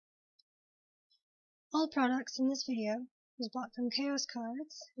All products in this video was bought from Chaos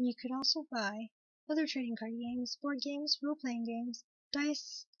Cards, and you could also buy other trading card games, board games, role-playing games,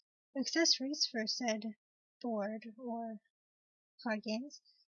 dice, accessories for said board or card games,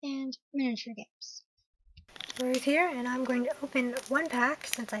 and miniature games. Ruth here, and I'm going to open one pack,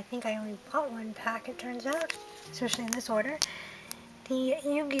 since I think I only bought one pack, it turns out, especially in this order. The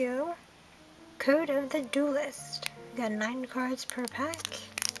Yu-Gi-Oh! Code of the Duelist. We got 9 cards per pack.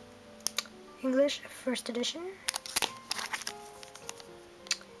 English first edition.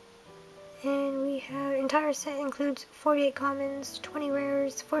 And we have, entire set includes 48 commons, 20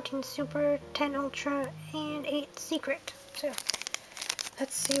 rares, 14 super, 10 ultra, and 8 secret. So,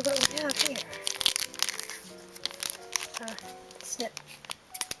 let's see what we have here. Snip.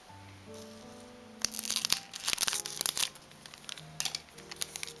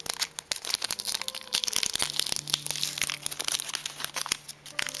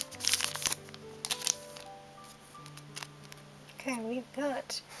 Okay, we've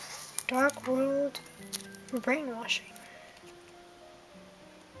got Dark World Brainwashing,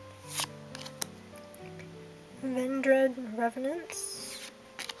 Vendread Revenants,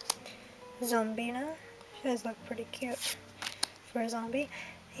 Zombina, she does look pretty cute for a zombie,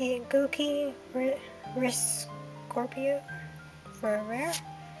 a Goki Scorpio for a rare.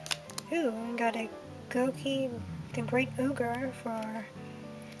 Ooh, we got a Goki the Great Ogre for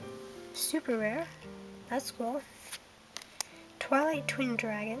super rare, that's cool. Twilight Twin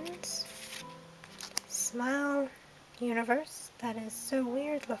Dragons, Smile Universe, that is so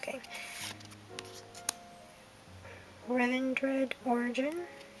weird looking, Revendread Origin,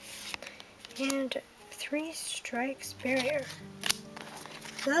 and 3 Strikes Barrier.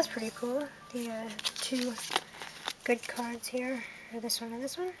 So that's pretty cool, the 2 good cards here, or this one and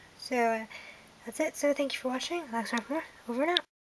this one. So that's it, so thank you for watching, Alex, over and out.